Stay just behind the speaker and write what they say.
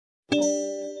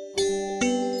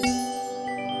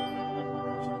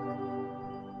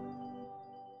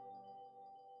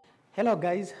Hello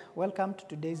guys, welcome to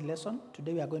today's lesson.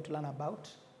 Today we are going to learn about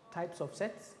types of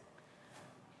sets.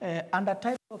 Under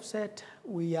types of set,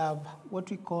 we have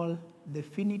what we call the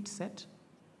finite set.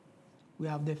 We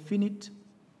have the finite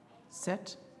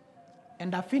set.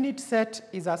 And a finite set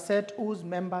is a set whose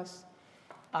members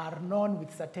are known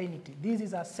with certainty. This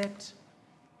is a set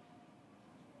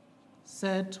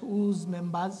whose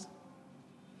members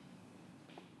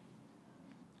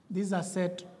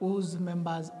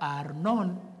are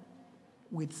known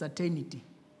with certainty.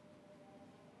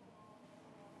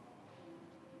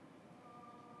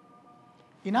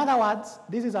 In other words,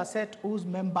 this is a set whose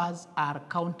members are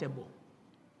countable.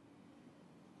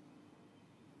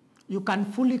 You can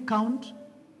fully count.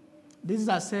 This is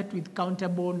a set with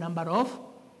countable number of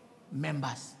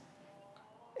members.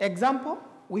 Example,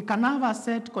 we can have a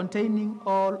set containing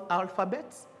all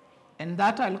alphabets, and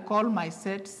that I'll call my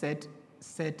set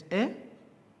A.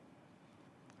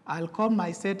 I'll call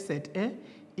my set A.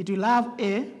 It will have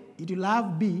A, it will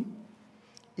have B,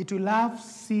 it will have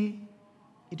C,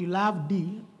 it will have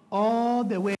D, all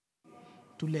the way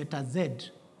to letter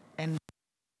Z, and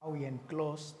how we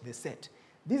enclose the set.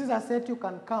 This is a set you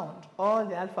can count all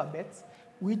the alphabets,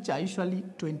 which are usually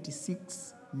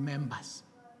 26 members.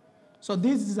 So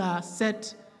this is a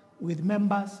set with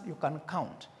members you can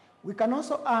count. We can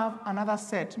also have another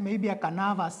set. Maybe I can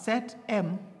have a set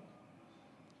M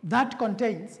that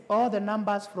contains all the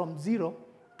numbers from 0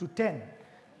 to 10.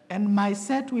 And my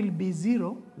set will be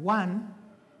 0, 1,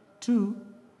 2,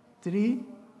 3,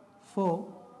 4,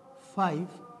 5,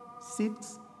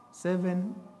 6,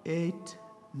 7, 8,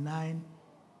 9,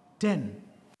 10.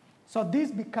 So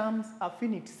this becomes a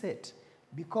finite set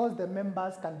because the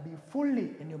members can be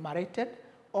fully enumerated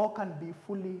or can be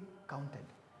fully counted.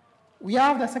 We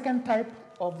have the second type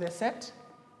of the set,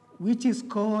 which is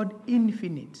called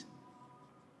infinite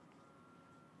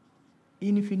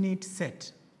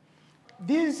set.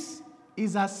 This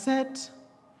is a set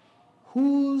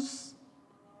whose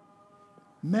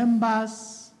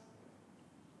members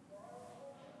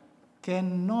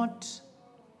cannot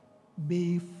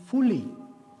be fully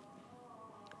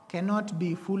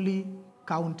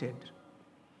counted.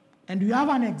 And we have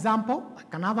an example. I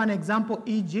can have an example,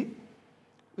 e.g.,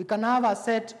 we can have a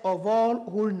set of all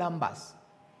whole numbers.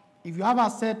 If you have a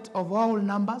set of all whole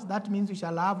numbers, that means we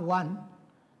shall have 1,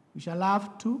 we shall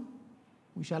have 2,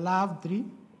 we shall have 3,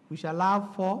 we shall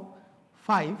have 4,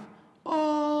 5,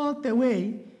 all the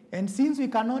way. And since we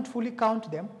cannot fully count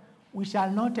them, we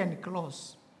shall not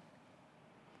enclose.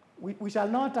 We shall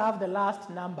not have the last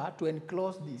number to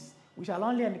enclose this. We shall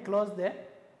only enclose the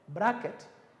bracket,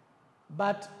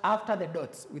 but after the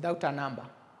dots, without a number.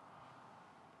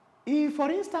 If, for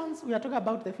instance, we are talking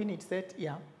about the finite set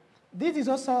here, this is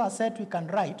also a set we can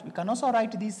write. We can also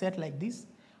write this set like this.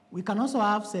 We can also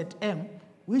have set M,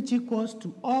 which equals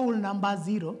to all numbers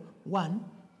 0, 1,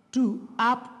 2,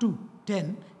 up to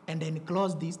 10, and then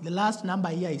close this. The last number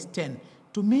here is 10.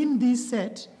 To mean this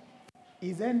set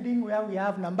is ending where we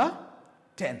have number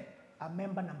 10, a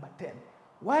member number 10.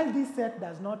 While this set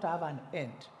does not have an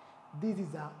end, this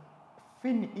is a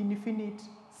infinite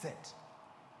set.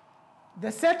 The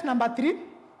set number 3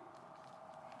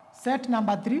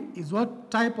 is what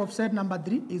type of set number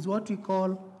 3 is what we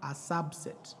call a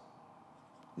subset.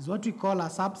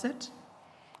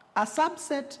 A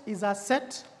subset is a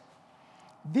set.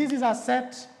 This is a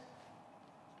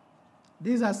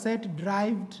set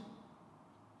derived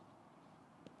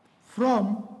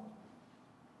from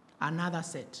another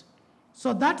set.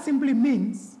 So that simply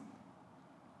means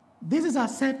this is a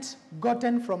set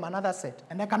gotten from another set.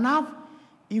 And I can have,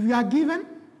 if you are given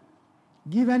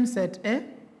set A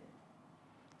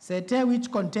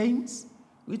which contains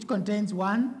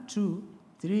 1, 2,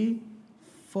 3,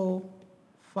 4,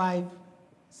 5,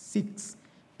 6.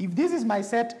 If this is my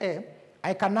set A,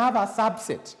 I can have a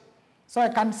subset. So I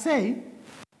can say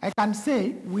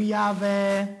we have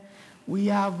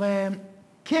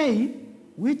K,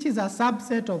 which is a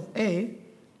subset of A,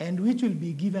 and which will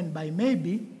be given by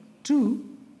maybe 2,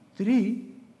 3,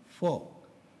 4.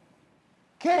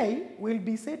 K will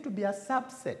be said to be a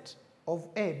subset of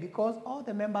A because all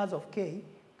the members of K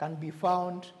can be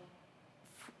found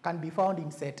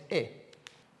in set A.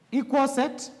 Equal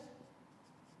set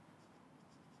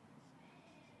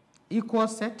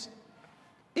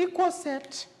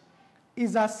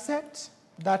is a set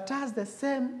that has the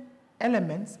same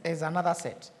elements as another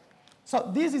set. So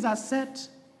this is a set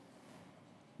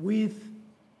with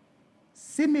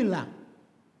similar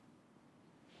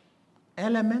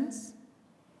elements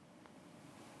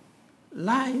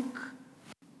like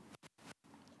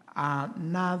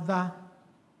another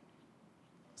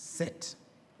set.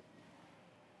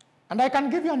 And I can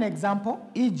give you an example,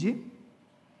 e.g.,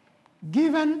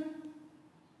 given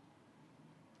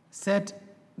set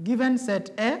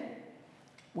A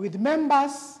with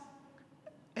members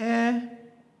A,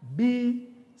 B,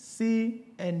 C,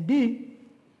 and D,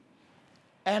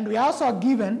 and we are also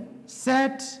given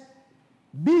set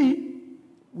B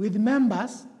with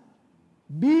members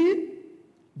B,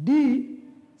 D,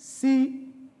 C,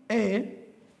 A,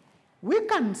 we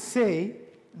can say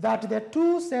that the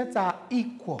two sets are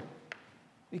equal.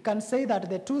 We can say that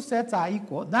the two sets are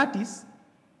equal. That is,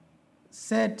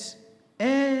 set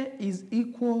A is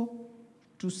equal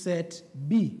to set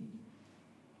B.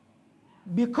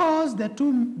 Because the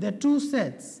two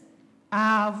sets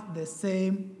have the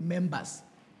same members.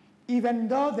 Even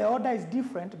though the order is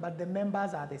different, but the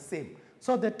members are the same.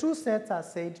 So the two sets are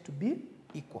said to be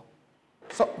equal.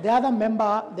 So the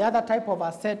other type of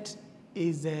a set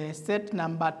is a set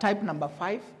number, type number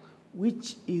 5,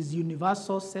 which is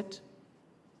universal set,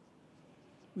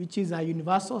 which is a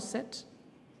universal set.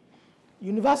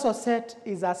 Universal set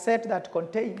is a set that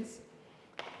contains,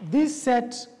 this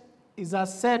set is a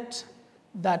set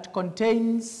that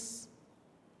contains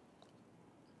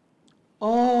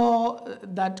all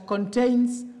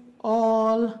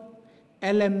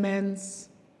elements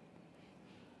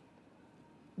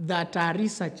that a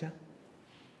researcher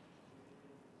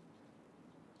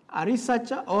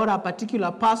or a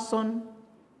particular person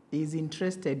is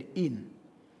interested in.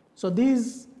 So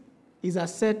this is a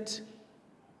set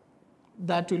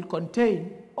that will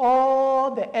contain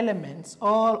all the elements,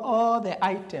 all the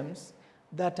items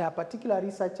that a particular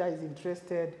researcher is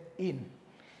interested in.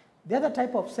 The other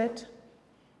type of set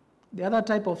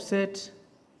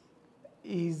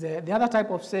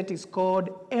is called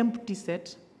empty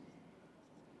set.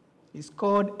 It's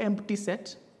called empty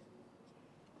set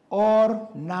or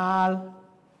null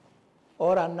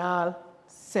or a null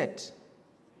set.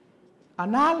 A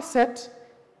null set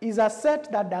is a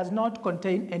set that does not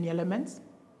contain any elements.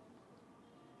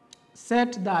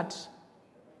 Set that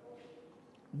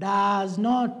does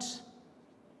not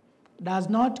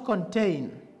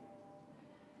contain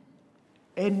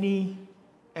any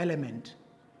element.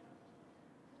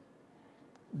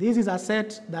 This is a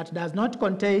set that does not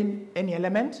contain any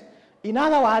element. In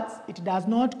other words, it does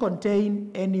not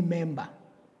contain any member.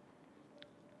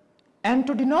 And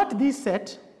to denote this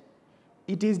set,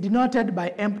 it is denoted by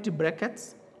empty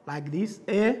brackets like this.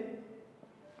 A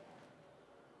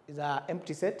is an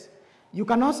empty set. You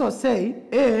can also say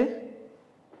A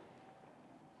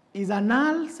is a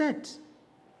null set.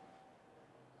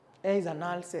 A is a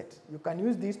null set. You can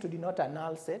use this to denote a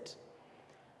null set.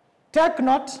 Take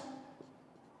note,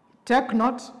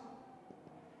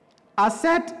 a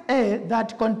set A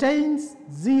that contains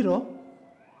 0,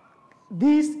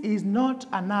 this is not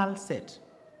a null set.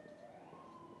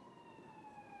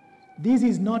 This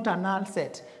is not a null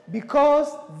set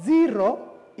because 0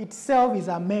 itself is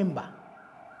a member.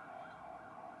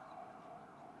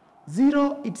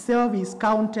 0 itself is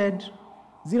counted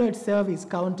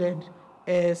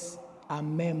as a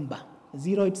member.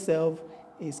 0 itself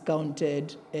is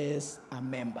counted as a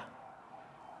member.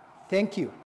 Thank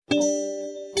you.